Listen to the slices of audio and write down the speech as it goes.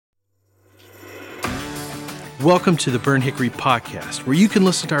Welcome to the Burn Hickory Podcast, where you can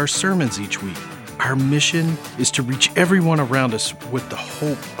listen to our sermons each week. Our mission is to reach everyone around us with the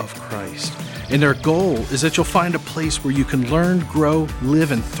hope of Christ. And our goal is that you'll find a place where you can learn, grow,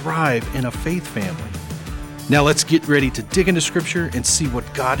 live, and thrive in a faith family. Now let's get ready to dig into Scripture and see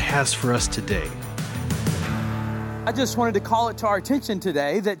what God has for us today. I just wanted to call it to our attention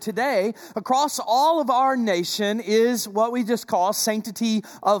today that today, across all of our nation, is what we just call Sanctity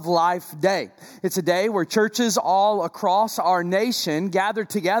of Life Day. It's a day where churches all across our nation gather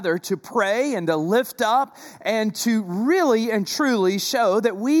together to pray and to lift up and to really and truly show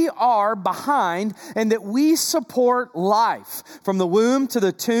that we are behind and that we support life. From the womb to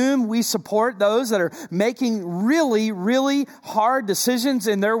the tomb, we support those that are making really, really hard decisions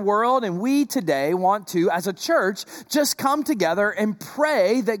in their world. And we today want to, as a church, just come together and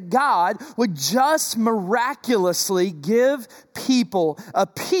pray that God would just miraculously give people a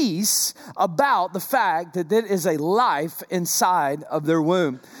peace about the fact that there is a life inside of their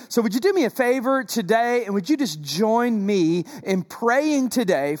womb. So would you do me a favor today, and would you just join me in praying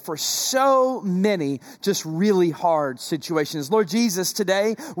today for so many just really hard situations? Lord Jesus,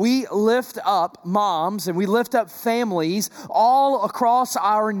 today we lift up moms and we lift up families all across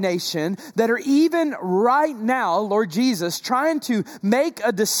our nation that are even right now, Lord Jesus, trying to make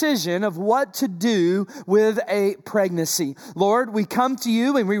a decision of what to do with a pregnancy. Lord, we come to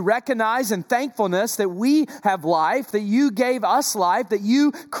you and we recognize in thankfulness that we have life, that you gave us life, that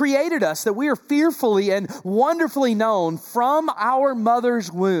you created us, that we are fearfully and wonderfully known from our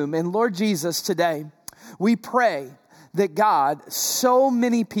mother's womb. And Lord Jesus, today we pray that God, so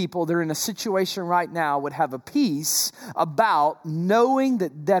many people that are in a situation right now would have a peace about knowing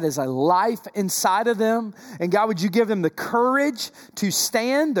that that is a life inside of them. And God, would you give them the courage to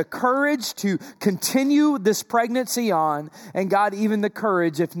stand, the courage to continue this pregnancy on, and God, even the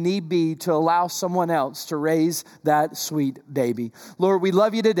courage, if need be, to allow someone else to raise that sweet baby. Lord, we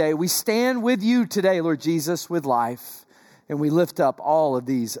love you today. We stand with you today, Lord Jesus, with life. And we lift up all of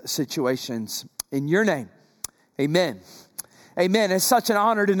these situations in your name. Amen. Amen. It's such an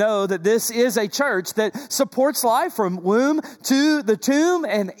honor to know that this is a church that supports life from womb to the tomb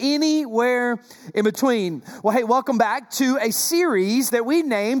and anywhere in between. Well, hey, welcome back to a series that we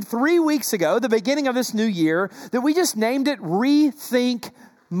named 3 weeks ago, the beginning of this new year, that we just named it Rethink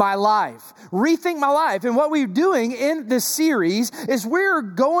My Life. Rethink My Life. And what we're doing in this series is we're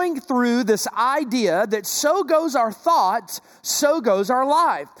going through this idea that so goes our thoughts, so goes our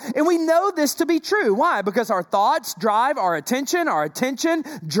life. And we know this to be true. Why? Because our thoughts drive our attention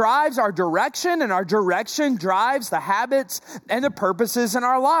drives our direction, and our direction drives the habits and the purposes in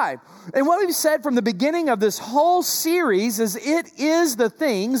our life. And what we've said from the beginning of this whole series is it is the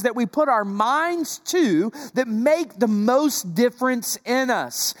things that we put our minds to that make the most difference in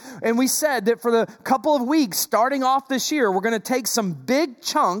us. And we said that for the couple of weeks starting off this year, we're going to take some big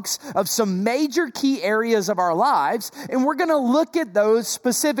chunks of some major key areas of our lives, and we're going to look at those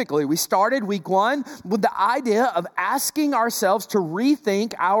specifically. We started week 1 with the idea of asking ourselves to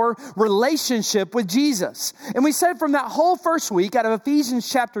rethink our relationship with Jesus. And we said from that whole first week out of Ephesians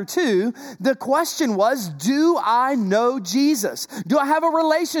chapter 2, the question was, do I know Jesus? Do I have a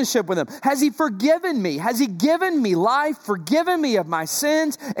relationship with him? Has he forgiven me? Has he given me life, forgiven me of my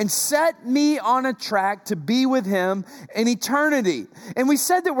sins, and set me on a track to be with him in eternity? And we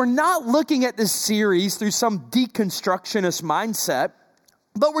said that we're not looking at this series through some deconstructionist mindset,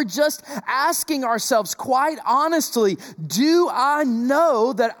 but we're just asking ourselves quite honestly, do I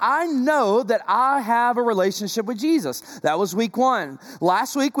know that I have a relationship with Jesus? That was week 1.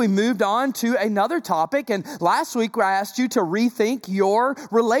 Last week we moved on to another topic, and last week I asked you to rethink your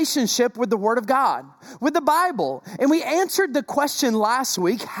relationship with the Word of God, with the Bible. And we answered the question last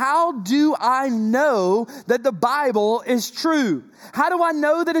week, how do I know that the Bible is true? How do I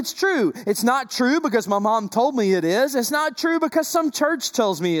know that it's true? It's not true because my mom told me it is. It's not true because some church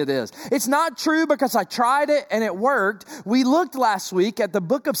tells me it is. It's not true because I tried it and it worked. We looked last week at the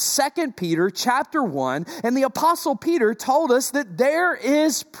book of 2 Peter chapter 1, and the Apostle Peter told us that there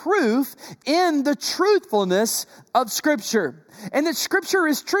is proof in the truthfulness of Scripture. And that Scripture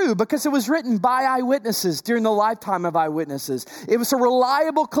is true because it was written by eyewitnesses during the lifetime of eyewitnesses. It was a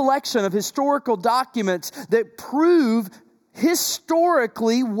reliable collection of historical documents that prove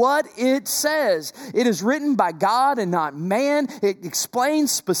historically what it says. It is written by God and not man. It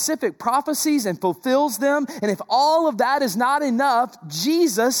explains specific prophecies and fulfills them. And if all of that is not enough,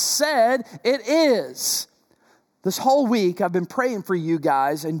 Jesus said it is. This whole week I've been praying for you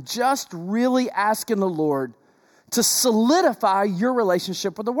guys and just really asking the Lord to solidify your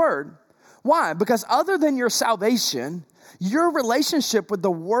relationship with the Word. Why? Because other than your salvation, Your relationship with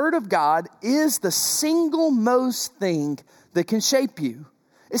the Word of God is the single most thing that can shape you.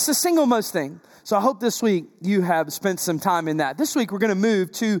 It's the single most thing. So I hope this week you have spent some time in that. This week we're going to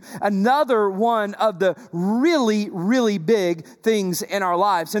move to another one of the really, really big things in our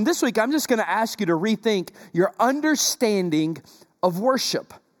lives. And this week I'm just going to ask you to rethink your understanding of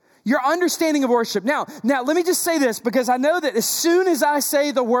worship. Your understanding of worship. Now, let me just say this, because I know that as soon as I say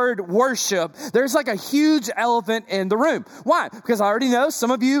the word worship, there's like a huge elephant in the room. Why? Because I already know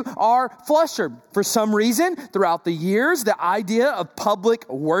some of you are flustered. For some reason, throughout the years, the idea of public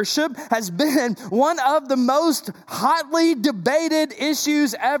worship has been one of the most hotly debated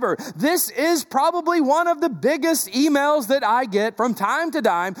issues ever. This is probably one of the biggest emails that I get from time to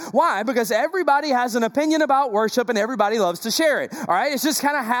time. Why? Because everybody has an opinion about worship and everybody loves to share it. All right? It's just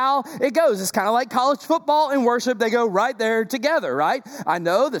kind of how it goes. It's kind of like college football and worship. They go right there together, right? I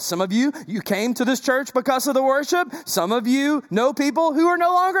know that some of you came to this church because of the worship. Some of you know people who are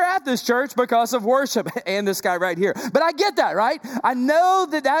no longer at this church because of worship, and this guy right here. But I get that, right? I know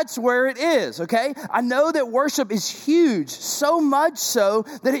that that's where it is, okay? I know that worship is huge, so much so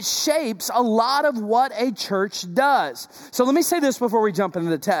that it shapes a lot of what a church does. So let me say this before we jump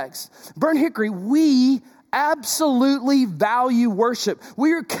into the text. Burn Hickory, we absolutely value worship.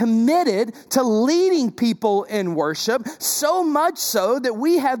 We are committed to leading people in worship, so much so that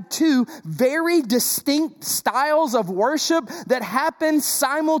we have two very distinct styles of worship that happen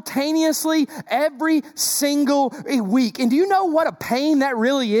simultaneously every single week. And do you know what a pain that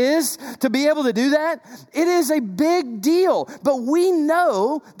really is to be able to do that? It is a big deal, but we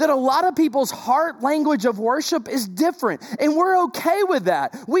know that a lot of people's heart language of worship is different, and we're okay with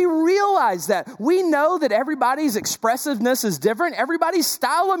that. We realize that. We know that everybody's expressiveness is different. Everybody's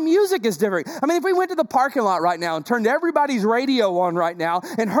style of music is different. I mean, if we went to the parking lot right now and turned everybody's radio on right now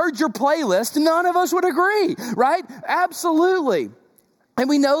and heard your playlist, none of us would agree, right? Absolutely. And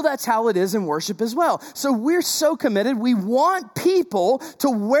we know that's how it is in worship as well. So we're so committed. We want people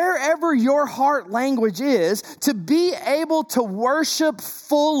to, wherever your heart language is, to be able to worship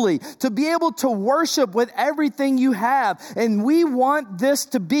fully, to be able to worship with everything you have. And we want this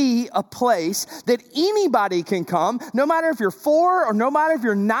to be a place that anybody can come, no matter if you're 4 or no matter if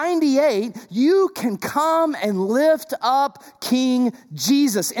you're 98, you can come and lift up King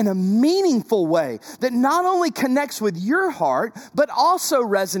Jesus in a meaningful way that not only connects with your heart, but also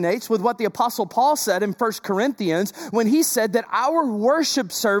resonates with what the Apostle Paul said in 1 Corinthians when he said that our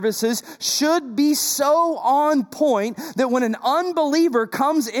worship services should be so on point that when an unbeliever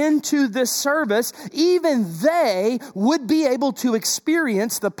comes into this service, even they would be able to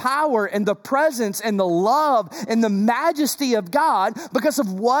experience the power and the presence and the love and the majesty of God because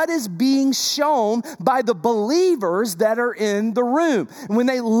of what is being shown by the believers that are in the room. And when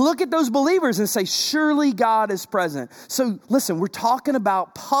they look at those believers and say, surely God is present. So listen, we're talking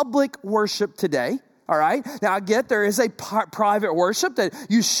about public worship today. All right. Now, I get there is a private worship that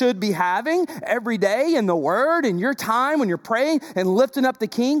you should be having every day in the Word, in your time when you're praying and lifting up the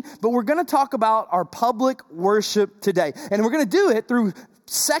King. But we're going to talk about our public worship today. And we're going to do it through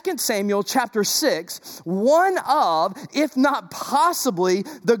 2 Samuel chapter 6, one of, if not possibly,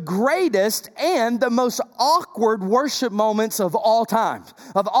 the greatest and the most awkward worship moments of all time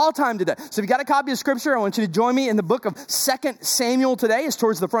today. So if you got a copy of Scripture, I want you to join me in the book of 2 Samuel today. It's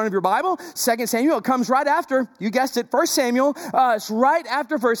towards the front of your Bible. 2 Samuel, it comes right after, you guessed it, 1 Samuel. It's right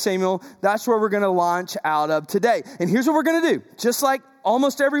after 1 Samuel. That's where we're going to launch out of today. And here's what we're going to do, just like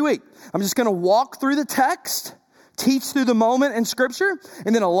almost every week. I'm just going to walk through the text, teach through the moment in Scripture,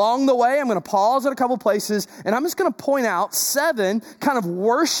 and then along the way, I'm going to pause at a couple places, and I'm just going to point out 7 kind of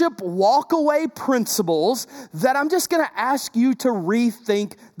worship walk-away principles that I'm just going to ask you to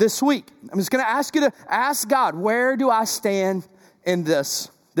rethink this week. I'm just going to ask you to ask God, where do I stand in this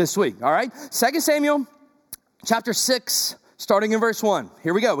week? All right? 2 Samuel chapter 6, starting in verse 1.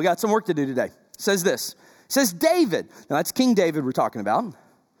 Here we go. We got some work to do today. It says this. It says David. Now, that's King David we're talking about.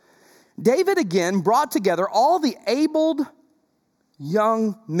 David again brought together all the able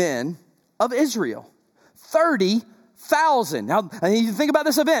young men of Israel, 30,000. Now, I need you to think about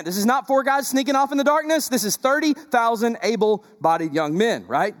this event. This is not 4 guys sneaking off in the darkness. This is 30,000 able-bodied young men,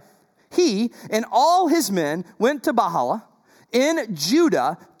 right? He and all his men went to Bahala in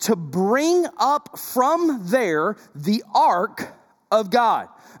Judah to bring up from there the ark of God.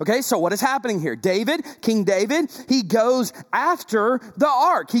 Okay, so what is happening here? King David, he goes after the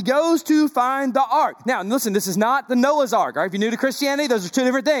ark. He goes to find the ark. Now, listen, this is not the Noah's Ark. All right, if you're new to Christianity, those are two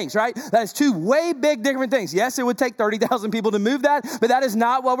different things, right? That's two way big different things. Yes, it would take 30,000 people to move that, but that is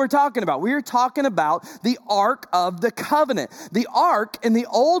not what we're talking about. We're talking about the Ark of the Covenant. The ark in the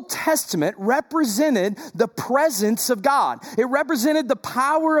Old Testament represented the presence of God. It represented the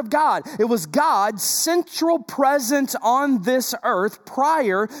power of God. It was God's central presence on this earth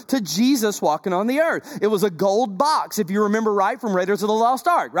prior to Jesus walking on the earth. It was a gold box, if you remember right, from Raiders of the Lost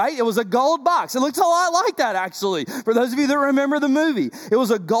Ark, right? It was a gold box. It looks a lot like that, actually, for those of you that remember the movie. It was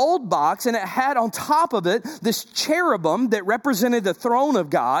a gold box, and it had on top of it this cherubim that represented the throne of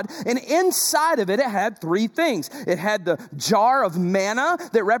God, and inside of it, it had three things. It had the jar of manna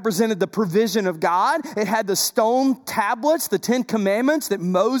that represented the provision of God. It had the stone tablets, the 10 Commandments that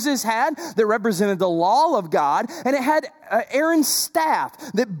Moses had that represented the law of God, and it had Aaron's staff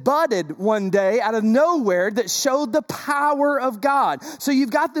that budded one day out of nowhere that showed the power of God. So you've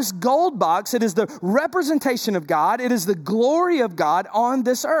got this gold box. It is the representation of God. It is the glory of God on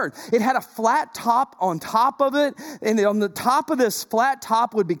this earth. It had a flat top on top of it. And on the top of this flat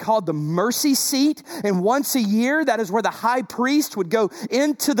top would be called the mercy seat. And once a year, that is where the high priest would go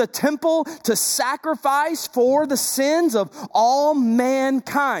into the temple to sacrifice for the sins of all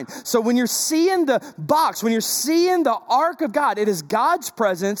mankind. So when you're seeing the box, when you're seeing the ark of God, it is God's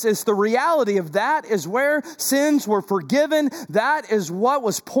presence. It's the reality of that is where sins were forgiven. That is what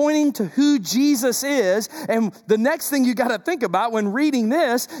was pointing to who Jesus is. And the next thing you got to think about when reading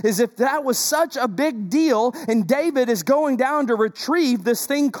this is if that was such a big deal and David is going down to retrieve this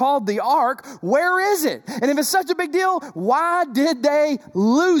thing called the ark, where is it? And if it's such a big deal, why did they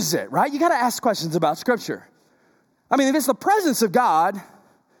lose it, right? You got to ask questions about Scripture. I mean, if it's the presence of God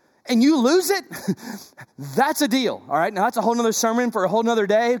and you lose it, that's a deal, all right? Now, that's a whole nother sermon for a whole nother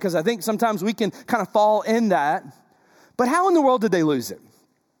day because I think sometimes we can kind of fall in that. But how in the world did they lose it?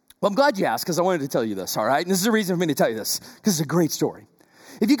 Well, I'm glad you asked because I wanted to tell you this, all right? And this is a reason for me to tell you this because it's a great story.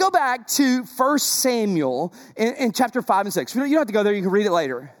 If you go back to 1 Samuel in chapter 5 and 6, you don't have to go there, you can read it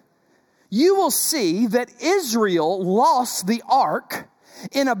later. You will see that Israel lost the ark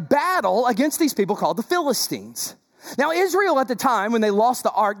in a battle against these people called the Philistines. Now, Israel at the time, when they lost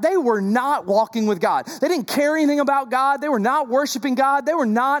the ark, they were not walking with God. They didn't care anything about God. They were not worshiping God. They were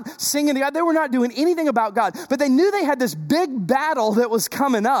not singing to God. They were not doing anything about God. But they knew they had this big battle that was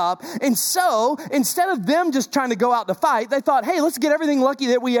coming up. And so, instead of them just trying to go out to fight, they thought, hey, let's get everything lucky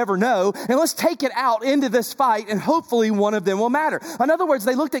that we ever know, and let's take it out into this fight, and hopefully one of them will matter. In other words,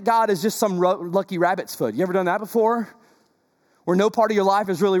 they looked at God as just some lucky rabbit's foot. You ever done that before? Where no part of your life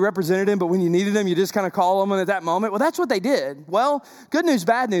is really represented in, but when you needed them, you just kind of call them at that moment. Well, that's what they did. Well, good news,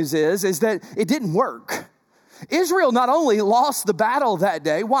 bad news is that it didn't work. Israel not only lost the battle that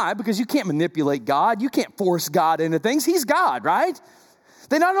day. Why? Because you can't manipulate God. You can't force God into things. He's God, right?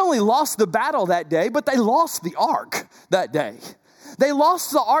 They not only lost the battle that day, but they lost the ark that day. They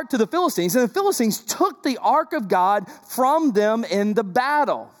lost the ark to the Philistines, and the Philistines took the ark of God from them in the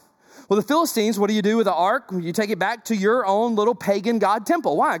battle. Well, the Philistines, what do you do with the ark? You take it back to your own little pagan god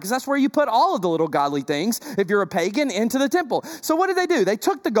temple. Why? Because that's where you put all of the little godly things, if you're a pagan, into the temple. So what did they do? They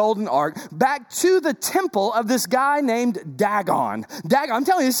took the golden ark back to the temple of this guy named Dagon. Dagon, I'm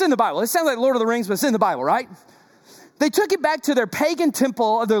telling you, it's in the Bible. It sounds like Lord of the Rings, but it's in the Bible, right? They took it back to their pagan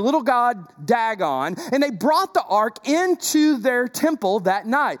temple of their little god Dagon, and they brought the ark into their temple that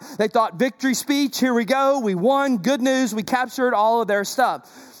night. They thought, victory speech, here we go, we won, good news, we captured all of their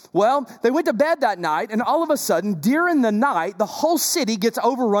stuff. Well, they went to bed that night, and all of a sudden, during the night, the whole city gets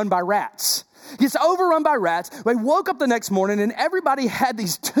overrun by rats. Gets overrun by rats. They woke up the next morning and everybody had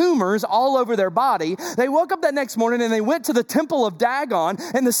these tumors all over their body. They woke up that next morning and they went to the temple of Dagon,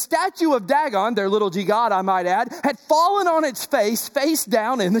 and the statue of Dagon, their little G god, I might add, had fallen on its face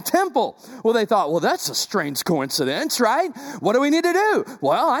down in the temple. Well, they thought, well, that's a strange coincidence, right? What do we need to do?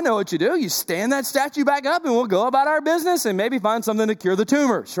 Well, I know what you do. You stand that statue back up and we'll go about our business and maybe find something to cure the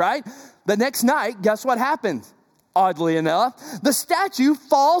tumors, right? The next night, guess what happened? Oddly enough, the statue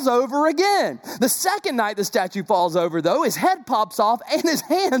falls over again. The second night the statue falls over, though, his head pops off and his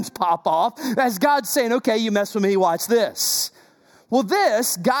hands pop off as God's saying, okay, you mess with me, watch this. Well,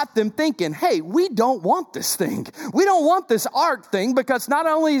 this got them thinking, hey, we don't want this thing. We don't want this ark thing because not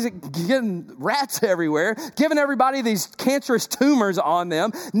only is it getting rats everywhere, giving everybody these cancerous tumors on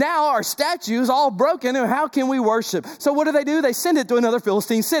them, now our statue is all broken, and how can we worship? So what do? They send it to another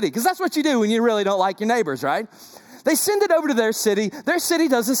Philistine city because that's what you do when you really don't like your neighbors, right? They send it over to their city. Their city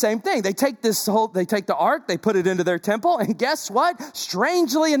does the same thing. They take the ark, they put it into their temple, and guess what?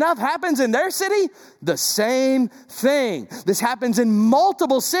 Strangely enough, happens in their city the same thing. This happens in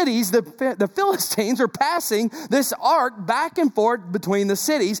multiple cities. The Philistines are passing this ark back and forth between the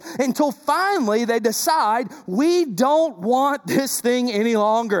cities until finally they decide, we don't want this thing any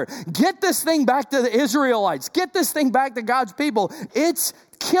longer. Get this thing back to the Israelites. Get this thing back to God's people. It's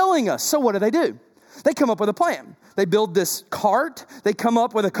killing us. So what do? They come up with a plan. They build this cart. They come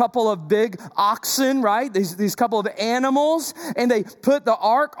up with a couple of big oxen, right? These couple of animals, and they put the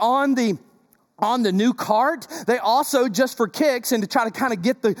ark on the new cart. They also, just for kicks and to try to kind of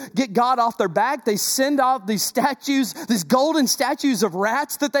get God off their back, they send off these statues, these golden statues of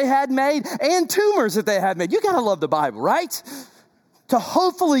rats that they had made and tumors that they had made. You got to love the Bible, right? To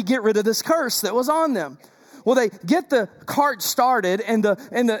hopefully get rid of this curse that was on them. Well, they get the cart started, and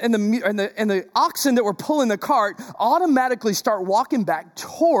the oxen that were pulling the cart automatically start walking back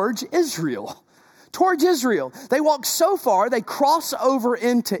towards Israel. They walk so far, they cross over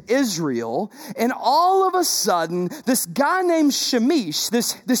into Israel, and all of a sudden, this guy named Shemish,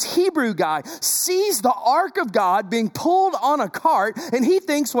 this Hebrew guy, sees the ark of God being pulled on a cart, and he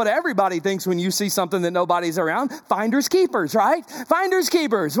thinks what everybody thinks when you see something that nobody's around: finders keepers, right? Finders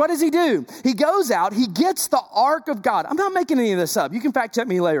keepers. What does he do? He goes out, he gets the ark of God. I'm not making any of this up. You can fact check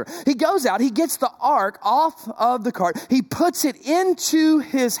me later. He goes out, he gets the ark off of the cart, he puts it into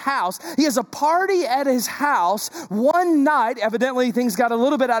his house. He has a party at his house one night. Evidently things got a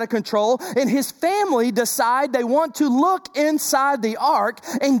little bit out of control, and his family decide they want to look inside the ark,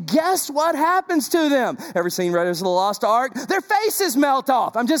 and guess what happens to them? Ever seen Raiders of the Lost Ark? Their faces melt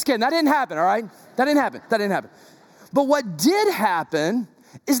off. I'm just kidding. That didn't happen, all right? That didn't happen. But what did happen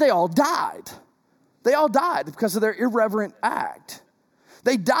is they all died. They all died because of their irreverent act.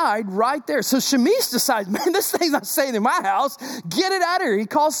 They died right there. So Shemish decides, man, this thing's not staying in my house. Get it out of here. He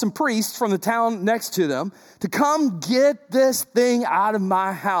calls some priests from the town next to them to come get this thing out of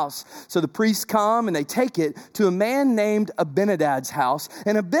my house. So the priests come and they take it to a man named Abinadab's house.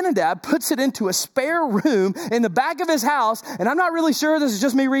 And Abinadab puts it into a spare room in the back of his house. And I'm not really sure, this is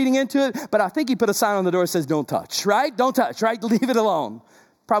just me reading into it, but I think he put a sign on the door that says, don't touch, right? Don't touch, right? Leave it alone.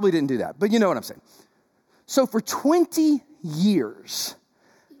 Probably didn't do that, but you know what I'm saying. So for 20 years,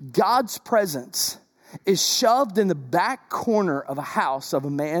 God's presence is shoved in the back corner of a house of a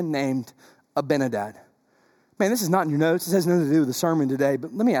man named Abinadab. Man, this is not in your notes. This has nothing to do with the sermon today,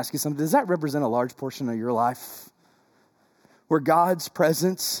 but let me ask you something. Does that represent a large portion of your life? Where God's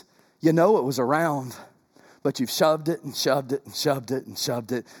presence, you know it was around, but you've shoved it and shoved it and shoved it and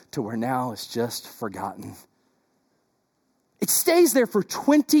shoved it to where now it's just forgotten. It stays there for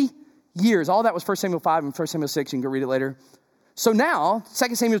 20 years. All that was 1 Samuel 5 and 1 Samuel 6. You can go read it later. So now,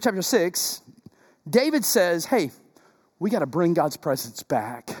 2 Samuel chapter 6, David says, hey, we got to bring God's presence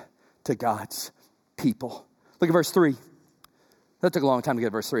back to God's people. Look at verse 3. That took a long time to get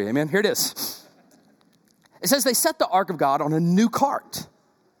to verse 3. Amen. Here it is. It says they set the ark of God on a new cart.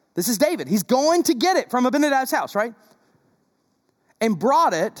 This is David. He's going to get it from Abinadab's house, right? And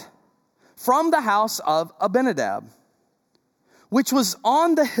brought it from the house of Abinadab, which was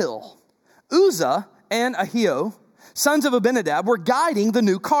on the hill. Uzzah and Ahio, sons of Abinadab, were guiding the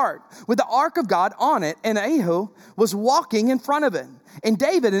new cart with the ark of God on it, and Ahio was walking in front of it. And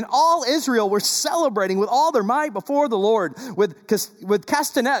David and all Israel were celebrating with all their might before the Lord with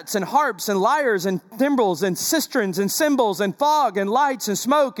castanets and harps and lyres and timbrels and cisterns and cymbals and fog and lights and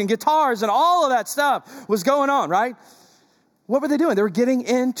smoke and guitars and all of that stuff was going on, right? What were they doing? They were getting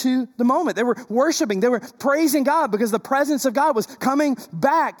into the moment. They were worshiping. They were praising God because the presence of God was coming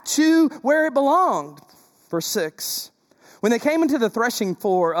back to where it belonged. Verse 6, when they came into the threshing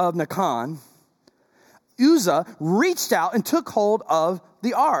floor of Nacon, Uzzah reached out and took hold of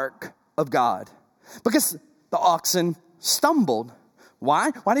the ark of God because the oxen stumbled.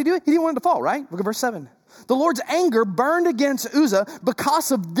 Why? Why did he do it? He didn't want it to fall, right? Look at verse 7. The Lord's anger burned against Uzzah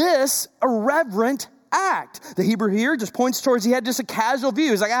because of this irreverent act. The Hebrew here just points towards he had just a casual view.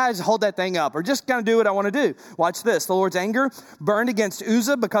 He's like, just hold that thing up or just kind of do what I want to do. Watch this. The Lord's anger burned against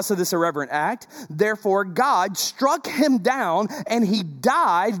Uzzah because of this irreverent act. Therefore, God struck him down and he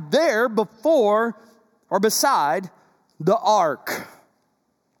died there before or beside the ark.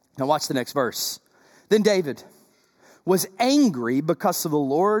 Now watch the next verse. Then David was angry because of the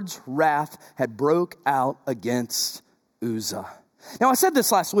Lord's wrath had broke out against Uzzah. Now, I said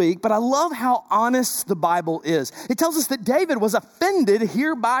this last week, but I love how honest the Bible is. It tells us that David was offended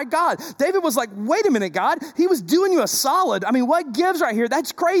here by God. David was like, wait a minute, God. He was doing you a solid. I mean, what gives right here?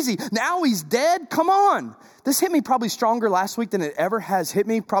 That's crazy. Now he's dead? Come on. This hit me probably stronger last week than it ever has hit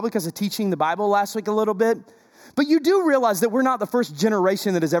me, probably because of teaching the Bible last week a little bit. But you do realize that we're not the first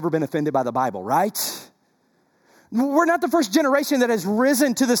generation that has ever been offended by the Bible, right? We're not the first generation that has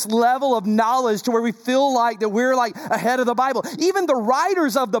risen to this level of knowledge to where we feel like that we're like ahead of the Bible. Even the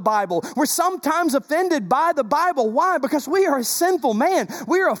writers of the Bible were sometimes offended by the Bible. Why? Because we are a sinful man.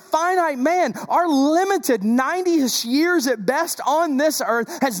 We are a finite man. Our limited 90-ish years at best on this earth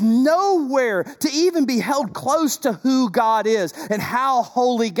has nowhere to even be held close to who God is and how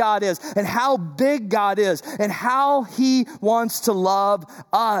holy God is and how big God is and how he wants to love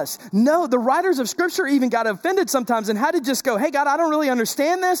us. No, the writers of Scripture even got offended sometimes and had to just go, hey, God, I don't really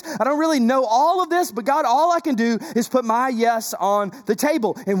understand this. I don't really know all of this, but God, all I can do is put my yes on the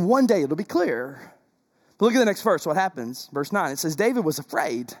table. And one day it'll be clear. But look at the next verse. What happens? Verse 9, it says, David was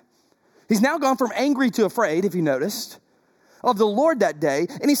afraid. He's now gone from angry to afraid, if you noticed, of the Lord that day.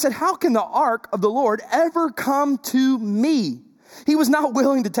 And he said, how can the ark of the Lord ever come to me? He was not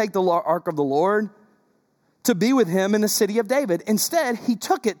willing to take the ark of the Lord to be with him in the city of David. Instead, he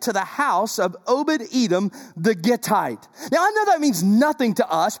took it to the house of Obed-Edom the Gittite. Now, I know that means nothing to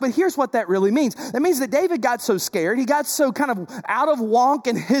us, but here's what that really means. That means that David got so scared, he got so kind of out of wonk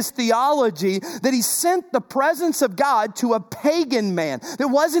in his theology that he sent the presence of God to a pagan man that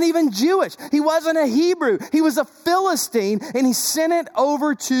wasn't even Jewish. He wasn't a Hebrew. He was a Philistine, and he sent it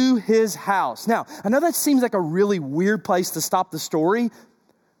over to his house. Now, I know that seems like a really weird place to stop the story,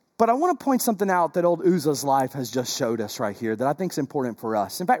 but I want to point something out that old Uzzah's life has just showed us right here that I think is important for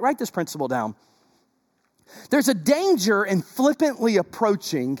us. In fact, write this principle down. There's a danger in flippantly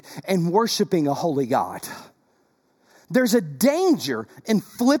approaching and worshiping a holy God. There's a danger in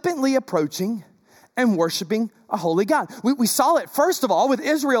flippantly approaching and worshiping a holy God. We saw it, first of all, with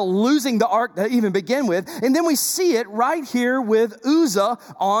Israel losing the ark to even begin with, and then we see it right here with Uzzah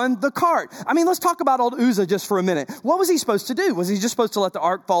on the cart. I mean, let's talk about old Uzzah just for a minute. What was he supposed to do? Was he just supposed to let the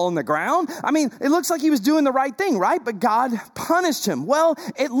ark fall on the ground? I mean, it looks like he was doing the right thing, right? But God punished him. Well,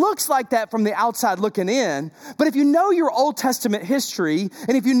 it looks like that from the outside looking in, but if you know your Old Testament history,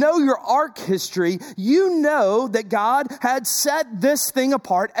 and if you know your ark history, you know that God had set this thing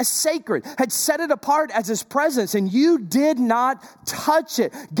apart as sacred, had set it apart as his presence, and you did not touch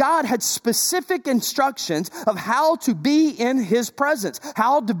it. God had specific instructions of how to be in his presence,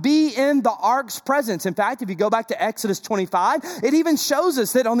 how to be in the ark's presence. In fact, if you go back to Exodus 25, it even shows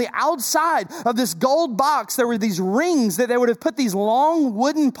us that on the outside of this gold box, there were these rings that they would have put these long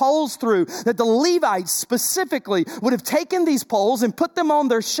wooden poles through, that the Levites specifically would have taken these poles and put them on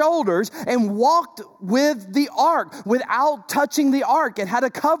their shoulders and walked with the ark without touching the ark, and had a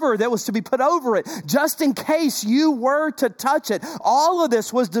cover that was to be put over it just in case you were to touch it. All of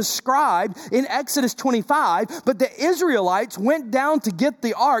this was described in Exodus 25, but the Israelites went down to get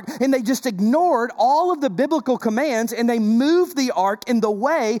the ark and they just ignored all of the biblical commands, and they moved the ark in the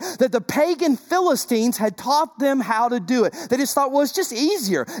way that the pagan Philistines had taught them how to do it. They just thought, well, it's just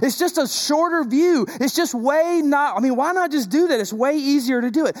easier. It's just a shorter view. It's just why not just do that? It's way easier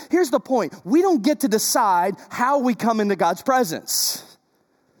to do it. Here's the point. We don't get to decide how we come into God's presence.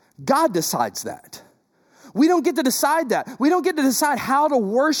 God decides that. We don't get to decide that. We don't get to decide how to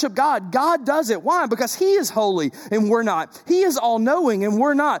worship God. God does it. Why? Because he is holy and we're not. He is all-knowing and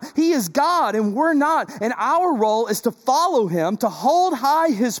we're not. He is God and we're not. And our role is to follow him, to hold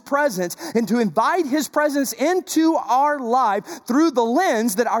high his presence, and to invite his presence into our life through the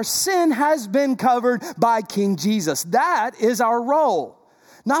lens that our sin has been covered by King Jesus. That is our role.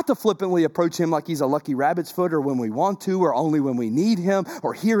 Not to flippantly approach him like he's a lucky rabbit's foot, or when we want to, or only when we need him,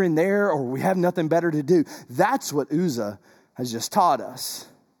 or here and there, or we have nothing better to do. That's what Uzzah has just taught us.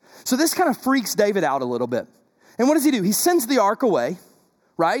 So this kind of freaks David out a little bit. And what does he do? He sends the ark away,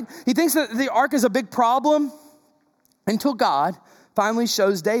 right? He thinks that the ark is a big problem until God finally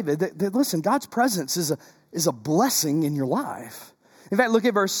shows David that listen, God's presence is a blessing in your life. In fact, look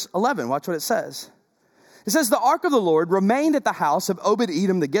at verse 11. Watch what it says. It says, the ark of the Lord remained at the house of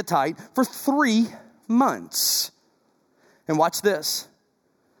Obed-Edom the Gittite for 3 months. And watch this.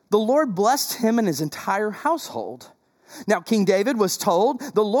 The Lord blessed him and his entire household. Now, King David was told,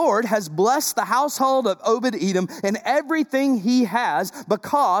 the Lord has blessed the household of Obed-Edom and everything he has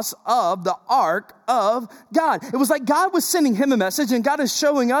because of the ark of God. It was like God was sending him a message, and God is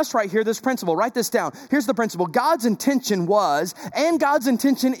showing us right here this principle. Write this down. Here's the principle. God's intention was, and God's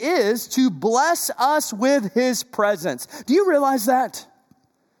intention is, to bless us with his presence. Do you realize that?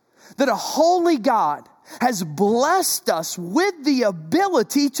 That a holy God has blessed us with the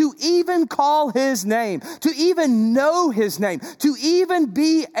ability to even call his name, to even know his name, to even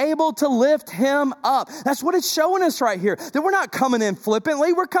be able to lift him up. That's what it's showing us right here, that we're not coming in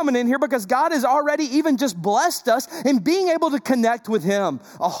flippantly. We're coming in here because God has already even just blessed us in being able to connect with him,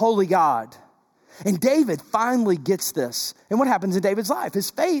 a holy God. And David finally gets this. And what happens in David's life? His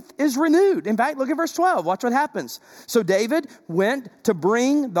faith is renewed. In fact, look at verse 12. Watch what happens. So David went to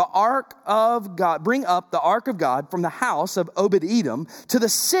bring up the ark of God from the house of Obed-Edom to the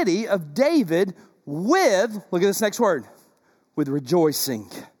city of David with, look at this next word, with rejoicing.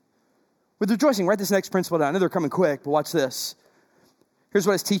 With rejoicing. Write this next principle down. I know they're coming quick, but watch this. Here's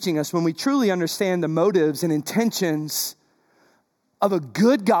what it's teaching us. When we truly understand the motives and intentions of a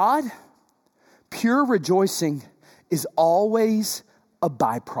good God, pure rejoicing is always a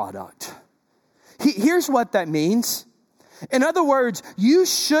byproduct. Here's what that means. In other words, you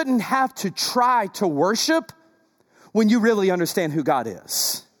shouldn't have to try to worship when you really understand who God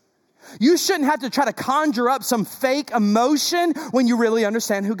is. You shouldn't have to try to conjure up some fake emotion when you really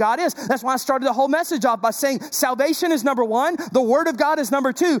understand who God is. That's why I started the whole message off by saying salvation is number one, the Word of God is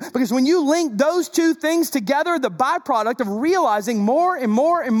number two. Because when you link those two things together, the byproduct of realizing more and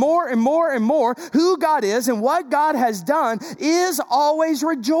more and more and more and more who God is and what God has done is always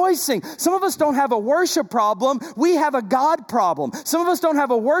rejoicing. Some of us don't have a worship problem. We have a God problem. Some of us don't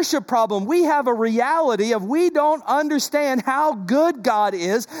have a worship problem. We have a reality of we don't understand how good God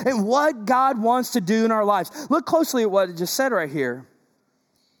is and what God wants to do in our lives. Look closely at what it just said right here.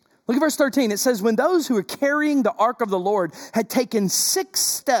 Look at verse 13. It says, when those who were carrying the ark of the Lord had taken 6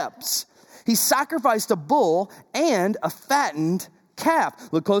 steps, he sacrificed a bull and a fattened calf.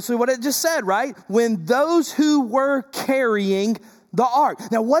 Look closely at what it just said, right? When those who were carrying the ark.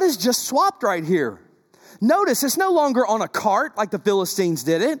 Now, what is just swapped right here? Notice it's no longer on a cart like the Philistines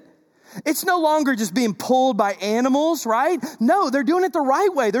did it. It's no longer just being pulled by animals, right? No, they're doing it the right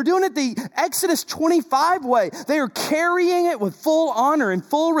way. They're doing it the Exodus 25 way. They are carrying it with full honor and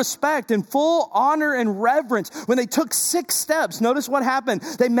full respect and full honor and reverence. When they took 6 steps, notice what happened.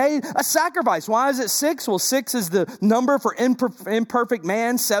 They made a sacrifice. Why is it 6? Well, 6 is the number for imperfect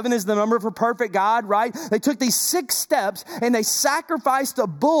man. 7 is the number for perfect God, right? They took these 6 steps and they sacrificed a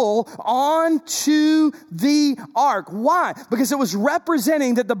bull onto the ark. Why? Because it was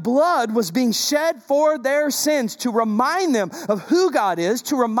representing that the blood was being shed for their sins to remind them of who God is,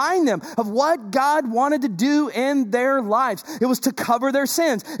 to remind them of what God wanted to do in their lives. It was to cover their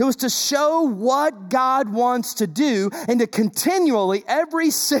sins. It was to show what God wants to do and to continually,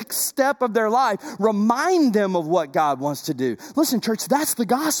 every 6 step of their life, remind them of what God wants to do. Listen, church, that's the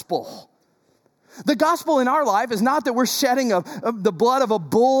gospel. The gospel in our life is not that we're shedding the blood of a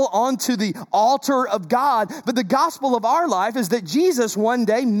bull onto the altar of God, but the gospel of our life is that Jesus one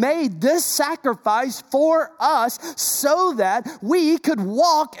day made this sacrifice for us so that we could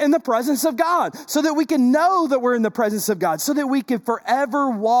walk in the presence of God, so that we can know that we're in the presence of God, so that we can forever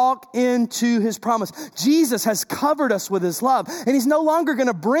walk into His promise. Jesus has covered us with His love, and He's no longer going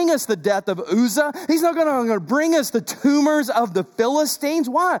to bring us the death of Uzzah. He's not going to bring us the tumors of the Philistines.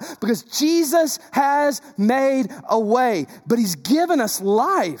 Why? Because Jesus has made a way, but He's given us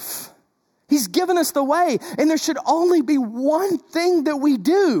life. He's given us the way, and there should only be one thing that we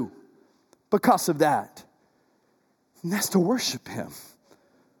do because of that, and that's to worship Him.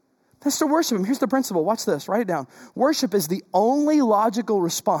 That's to worship Him. Here's the principle. Watch this. Write it down. Worship is the only logical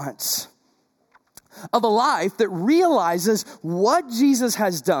response of a life that realizes what Jesus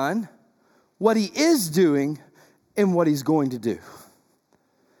has done, what He is doing, and what He's going to do.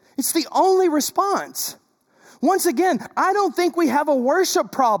 It's the only response. Once again, I don't think we have a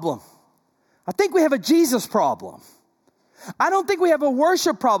worship problem. I think we have a Jesus problem. I don't think we have a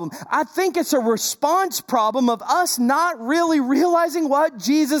worship problem. I think it's a response problem of us not really realizing what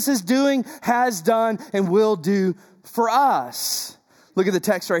Jesus is doing, has done, and will do for us. Look at the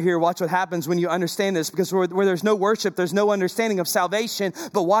text right here. Watch what happens when you understand this, because where there's no worship, there's no understanding of salvation.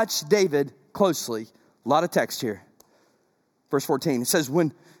 But watch David closely. A lot of text here. Verse 14,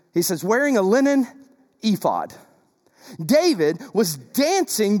 he says, wearing a linen ephod, David was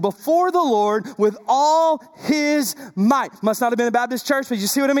dancing before the Lord with all his might. Must not have been a Baptist church, but you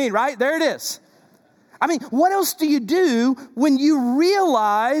see what I mean, right? There it is. I mean, what else do you do when you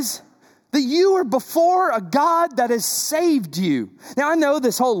realize that you are before a God that has saved you? Now, I know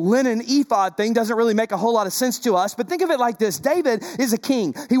this whole linen ephod thing doesn't really make a whole lot of sense to us, but think of it like this. David is a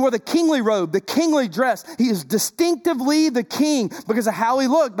king. He wore the kingly robe, the kingly dress. He is distinctively the king because of how he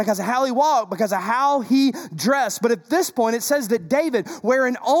looked, because of how he walked, because of how he dressed. But at this point, it says that David,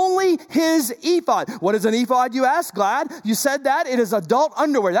 wearing only his ephod. What is an ephod, you ask? Glad you said that. It is adult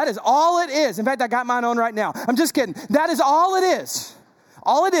underwear. That is all it is. In fact, I got mine on right now. I'm just kidding. That is all it is.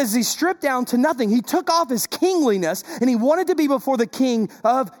 All it is, he stripped down to nothing. He took off his kingliness and he wanted to be before the King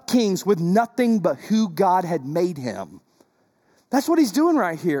of Kings with nothing but who God had made him. That's what he's doing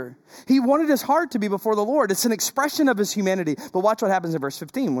right here. He wanted his heart to be before the Lord. It's an expression of his humanity. But watch what happens in verse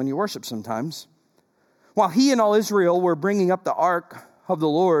 15 when you worship sometimes. while he and all Israel were bringing up the ark of the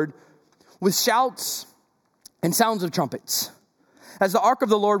Lord with shouts and sounds of trumpets. As the ark of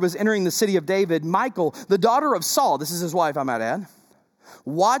the Lord was entering the city of David, Michal, the daughter of Saul, this is his wife, I might add,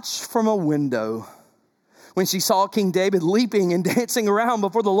 watched from a window. When she saw King David leaping and dancing around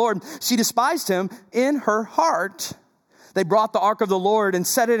before the Lord, she despised him in her heart. They brought the ark of the Lord and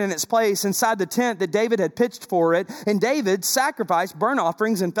set it in its place inside the tent that David had pitched for it. And David sacrificed burnt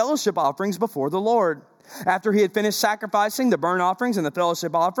offerings and fellowship offerings before the Lord. After he had finished sacrificing the burnt offerings and the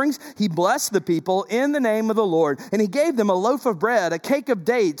fellowship offerings, he blessed the people in the name of the Lord. And he gave them a loaf of bread, a cake of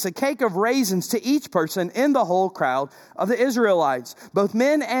dates, a cake of raisins to each person in the whole crowd of the Israelites, both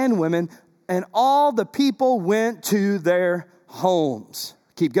men and women. And all the people went to their homes.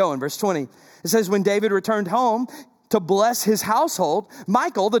 Keep going, verse 20. It says, when David returned home to bless his household,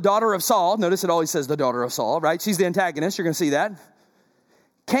 Michal, the daughter of Saul, notice it always says the daughter of Saul, right? She's the antagonist. You're going to see that.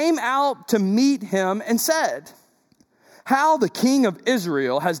 Came out to meet him and said, how the king of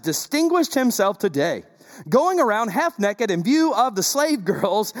Israel has distinguished himself today, going around half naked in view of the slave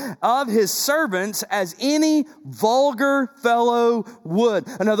girls of his servants as any vulgar fellow would.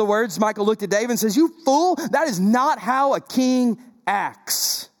 In other words, Michal looked at David and says, you fool, that is not how a king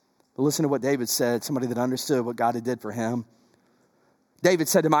acts. But listen to what David said, somebody that understood what God had did for him. David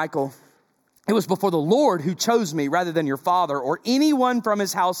said to Michal, it was before the Lord who chose me rather than your father or anyone from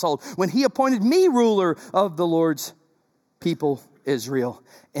his household when he appointed me ruler of the Lord's people, Israel.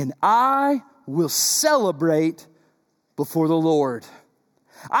 And I will celebrate before the Lord.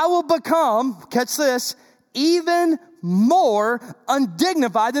 I will become, catch this, even more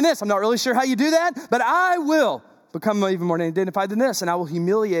undignified than this. I'm not really sure how you do that, but I will become even more undignified than this, and I will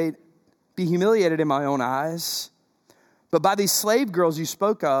be humiliated in my own eyes. But by these slave girls you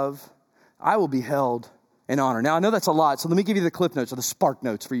spoke of, I will be held in honor. Now, I know that's a lot, so let me give you the cliff notes or the spark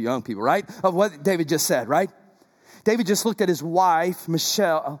notes for you young people, right? Of what David just said, right? David just looked at his wife,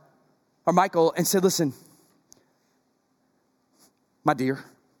 Michal, and said, listen, my dear,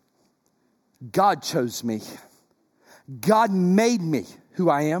 God chose me. God made me who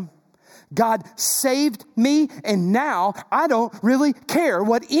I am. God saved me, and now I don't really care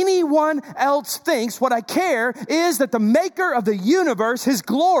what anyone else thinks. What I care is that the maker of the universe, his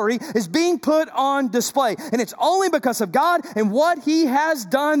glory, is being put on display. And it's only because of God and what he has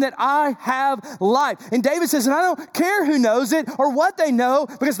done that I have life. And David says, and I don't care who knows it or what they know,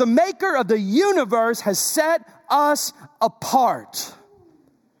 because the maker of the universe has set us apart.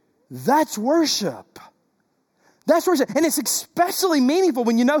 That's worship. That's worship. And it's especially meaningful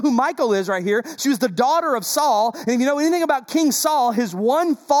when you know who Michal is right here. She was the daughter of Saul. And if you know anything about King Saul, his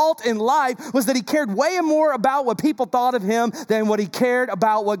one fault in life was that he cared way more about what people thought of him than what he cared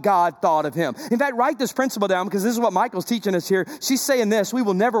about what God thought of him. In fact, write this principle down, because this is what Michal's teaching us here. She's saying this: we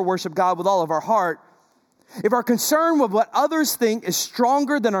will never worship God with all of our heart if our concern with what others think is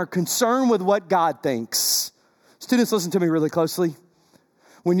stronger than our concern with what God thinks. Students, listen to me really closely.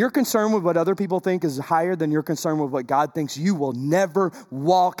 When your concern with what other people think is higher than your concern with what God thinks, you will never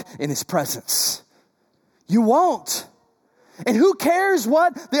walk in his presence. You won't. And who cares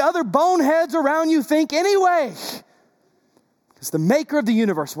what the other boneheads around you think anyway? Because the maker of the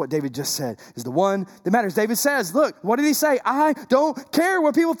universe, what David just said, is the one that matters. David says, look, what did he say? I don't care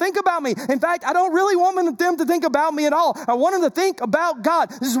what people think about me. In fact, I don't really want them to think about me at all. I want them to think about God.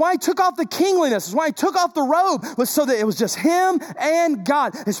 This is why he took off the kingliness. This is why he took off the robe, was so that it was just him and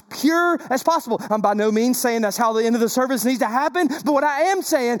God, as pure as possible. I'm by no means saying that's how the end of the service needs to happen. But what I am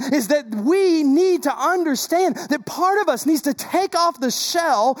saying is that we need to understand that part of us needs to take off the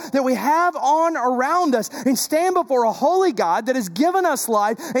shell that we have on around us and stand before a holy God that has given us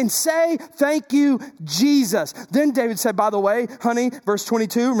life and say, thank you, Jesus. Then David said, by the way, honey, verse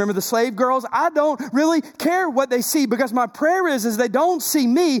 22, remember the slave girls? I don't really care what they see, because my prayer is they don't see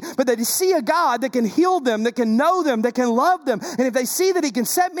me, but they see a God that can heal them, that can know them, that can love them. And if they see that he can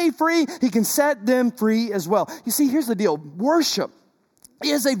set me free, he can set them free as well. You see, here's the deal. Worship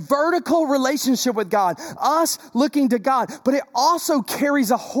is a vertical relationship with God, us looking to God, but it also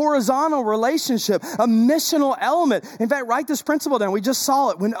carries a horizontal relationship, a missional element. In fact, write this principle down. We just saw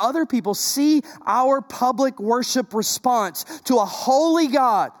it. When other people see our public worship response to a holy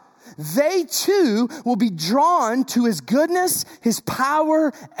God, they too will be drawn to his goodness, his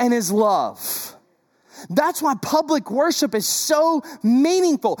power, and his love. That's why public worship is so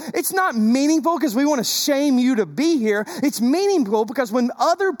meaningful. It's not meaningful because we want to shame you to be here. It's meaningful because when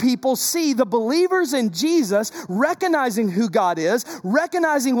other people see the believers in Jesus recognizing who God is,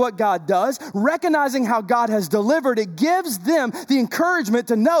 recognizing what God does, recognizing how God has delivered, it gives them the encouragement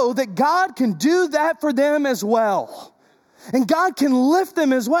to know that God can do that for them as well. And God can lift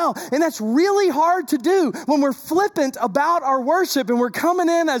them as well. And that's really hard to do when we're flippant about our worship and we're coming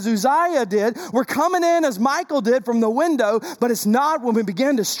in as Uzziah did. We're coming in as Michael did from the window. But it's not when we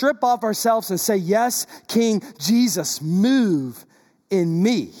begin to strip off ourselves and say, yes, King Jesus, move in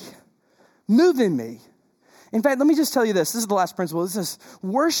me. Move in me. In fact, let me just tell you this. This is the last principle. This is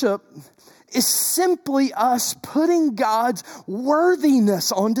worship is simply us putting God's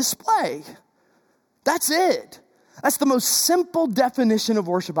worthiness on display. That's it. That's the most simple definition of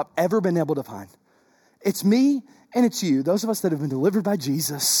worship I've ever been able to find. It's me and it's you, those of us that have been delivered by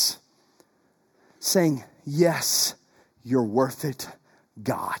Jesus, saying, yes, you're worth it,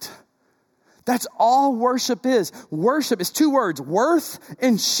 God. That's all worship is. Worship is two words, worth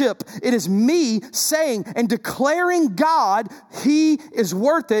and ship. It is me saying and declaring God, He is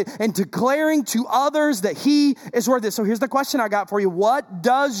worth it, and declaring to others that He is worth it. So here's the question I got for you. What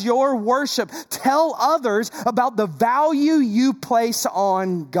does your worship tell others about the value you place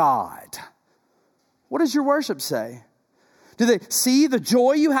on God? What does your worship say? Do they see the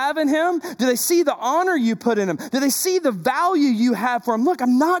joy you have in Him? Do they see the honor you put in Him? Do they see the value you have for Him? Look,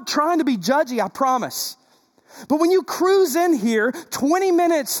 I'm not trying to be judgy, I promise. But when you cruise in here 20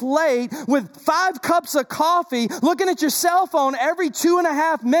 minutes late with 5 cups of coffee, looking at your cell phone every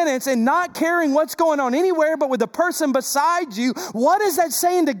 2.5 minutes and not caring what's going on anywhere but with the person beside you, what is that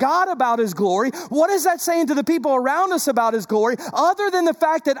saying to God about His glory? What is that saying to the people around us about His glory, other than the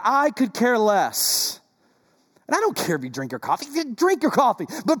fact that I could care less? And I don't care if you drink your coffee. Drink your coffee.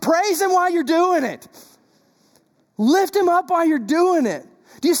 But praise Him while you're doing it. Lift Him up while you're doing it.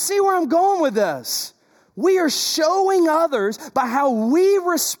 Do you see where I'm going with this? We are showing others by how we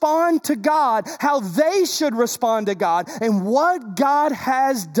respond to God, how they should respond to God, and what God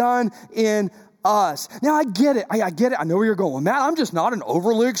has done in us. Now, I get it. I get it. I know where you're going. Matt, I'm just not an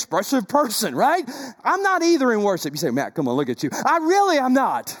overly expressive person, right? I'm not either in worship. You say, Matt, come on, look at you. I'm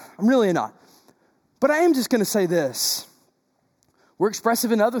not. I'm really not. But I am just going to say this. We're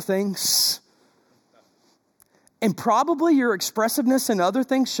expressive in other things. And probably your expressiveness in other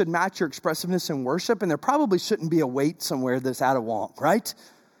things should match your expressiveness in worship. And there probably shouldn't be a weight somewhere that's out of whack, right?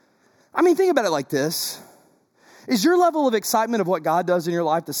 I mean, think about it like this. Is your level of excitement of what God does in your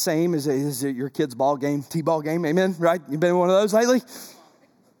life the same as your kid's ball game, T-ball game? Amen, right? You been in one of those lately?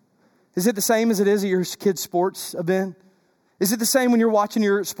 Is it the same as it is at your kid's sports event? Is it the same when you're watching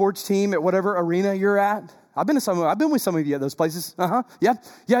your sports team at whatever arena you're at? I've been with some of you at those places.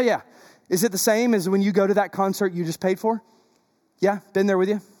 Yeah. Is it the same as when you go to that concert you just paid for? Yeah, been there with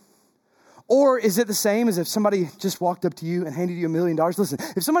you. Or is it the same as if somebody just walked up to you and handed you $1 million? Listen,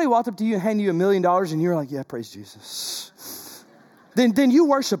 if somebody walked up to you and handed you $1 million and you're like, yeah, praise Jesus, then you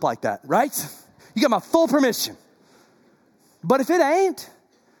worship like that, right? You got my full permission. But if it ain't,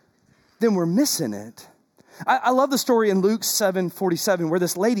 then we're missing it. I love the story in Luke 7:47 where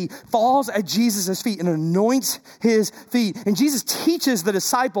this lady falls at Jesus' feet and anoints His feet. And Jesus teaches the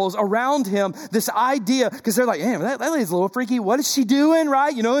disciples around Him this idea because they're like, that lady's a little freaky. What is she doing,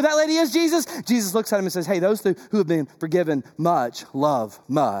 right? You know who that lady is, Jesus? Jesus looks at him and says, hey, those who have been forgiven much love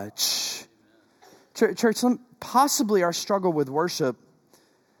much. Church, possibly our struggle with worship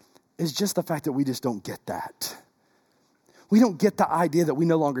is just the fact that we just don't get that. We don't get the idea that we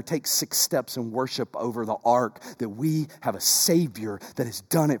no longer take 6 steps in worship over the ark, that we have a Savior that has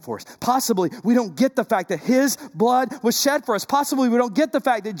done it for us. Possibly we don't get the fact that His blood was shed for us. Possibly we don't get the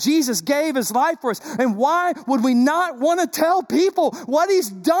fact that Jesus gave His life for us. And why would we not want to tell people what He's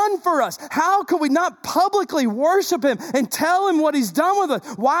done for us? How could we not publicly worship Him and tell Him what He's done with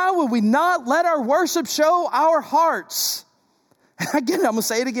us? Why would we not let our worship show our hearts? Again, I'm going to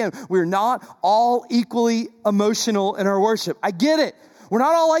say it again. We're not all equally emotional in our worship. I get it. We're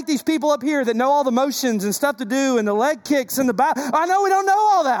not all like these people up here that know all the motions and stuff to do and the leg kicks and the back. I know we don't know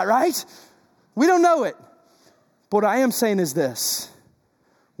all that, right? We don't know it. But what I am saying is this.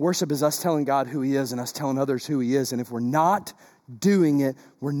 Worship is us telling God who He is and us telling others who He is. And if we're not doing it,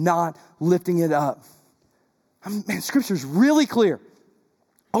 we're not lifting it up. Man, Scripture's really clear.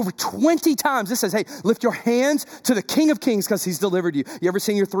 Over 20 times, this says, hey, lift your hands to the King of Kings because He's delivered you. You ever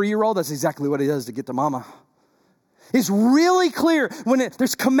seen your 3-year-old? That's exactly what he does to get to mama. It's really clear when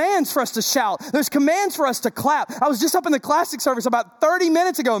there's commands for us to shout. There's commands for us to clap. I was just up in the classic service about 30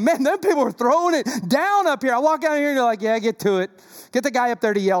 minutes ago. Man, them people were throwing it down up here. I walk out here and you're like, yeah, get to it. Get the guy up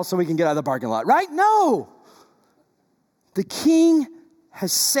there to yell so we can get out of the parking lot, right? No. The King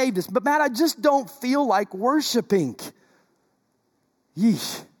has saved us. But Matt, I just don't feel like worshiping.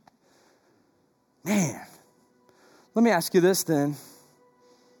 Yeesh. Man. Let me ask you this then.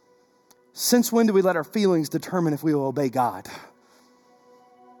 Since when do we let our feelings determine if we will obey God?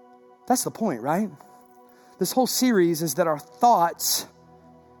 That's the point, right? this whole series is that our thoughts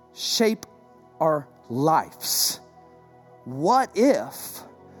shape our lives. What if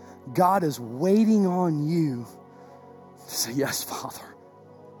God is waiting on you to say, yes, Father,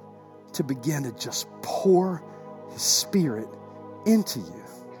 to begin to just pour His Spirit into you?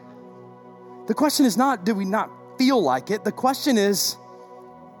 The question is not, do we not feel like it? The question is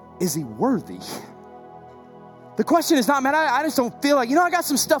He worthy? The question is not, man, I just don't feel like, I got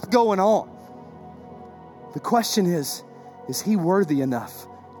some stuff going on. The question is He worthy enough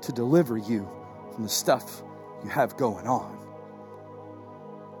to deliver you from the stuff you have going on?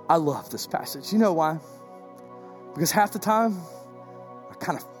 I love this passage. You know why? Because half the time, I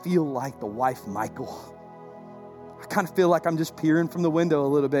kind of feel like the wife Michael. I kind of feel like I'm just peering from the window a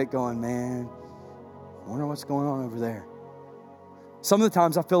little bit going, man, I wonder what's going on over there. Some of the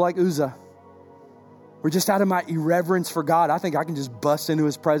times I feel like Uzzah. We're just out of my irreverence for God. I think I can just bust into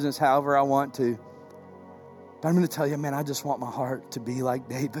His presence however I want to. But I'm going to tell you, man, I just want my heart to be like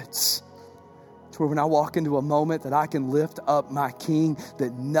David's. To where when I walk into a moment that I can lift up my King,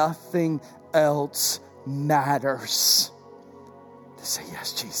 that nothing else matters. To say,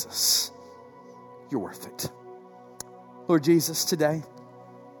 yes, Jesus, you're worth it. Lord Jesus, today,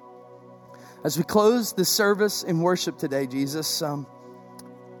 as we close the service in worship today, Jesus,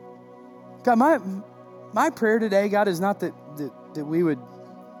 God, my prayer today, God, is not that we would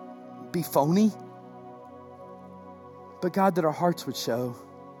be phony, but God, that our hearts would show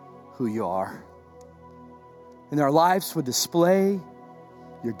who you are. And our lives would display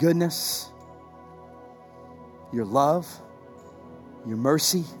your goodness, your love, your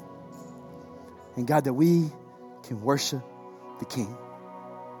mercy. And God, that we can worship the King.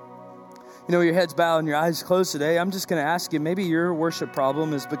 Your head's bowed and your eyes closed today. I'm just going to ask you, maybe your worship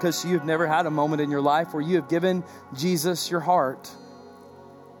problem is because you've never had a moment in your life where you have given Jesus your heart.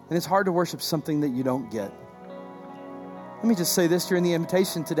 And it's hard to worship something that you don't get. Let me just say this during the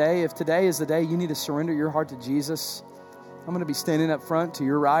invitation today. If today is the day you need to surrender your heart to Jesus, I'm going to be standing up front to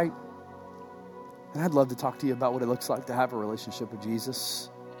your right. And I'd love to talk to you about what it looks like to have a relationship with Jesus.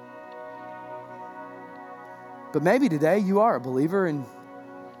 But maybe today you are a believer and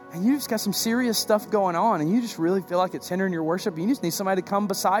you just got some serious stuff going on and you just really feel like it's hindering your worship. You just need somebody to come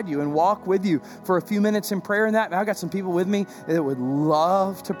beside you and walk with you for a few minutes in prayer and that. And I've got some people with me that would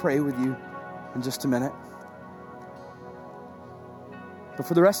love to pray with you in just a minute. But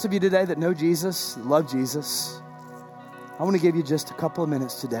for the rest of you today that know Jesus, that love Jesus, I want to give you just a couple of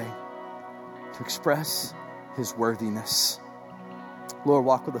minutes today to express His worthiness. Lord,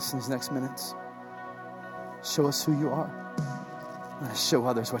 walk with us in these next minutes. Show us who you are. Let us show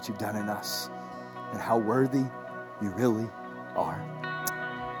others what you've done in us and how worthy you really are.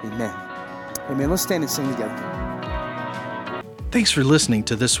 Amen. Amen. Let's stand and sing together. Thanks for listening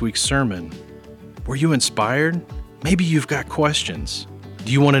to this week's sermon. Were you inspired? Maybe you've got questions.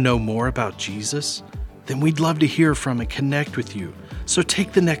 Do you want to know more about Jesus? Then we'd love to hear from and connect with you. So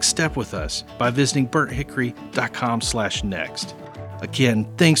take the next step with us by visiting burnthickory.com/next.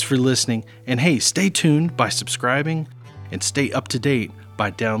 Again, thanks for listening. And hey, stay tuned by subscribing and stay up to date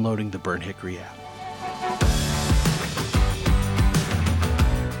by downloading the Burnt Hickory app.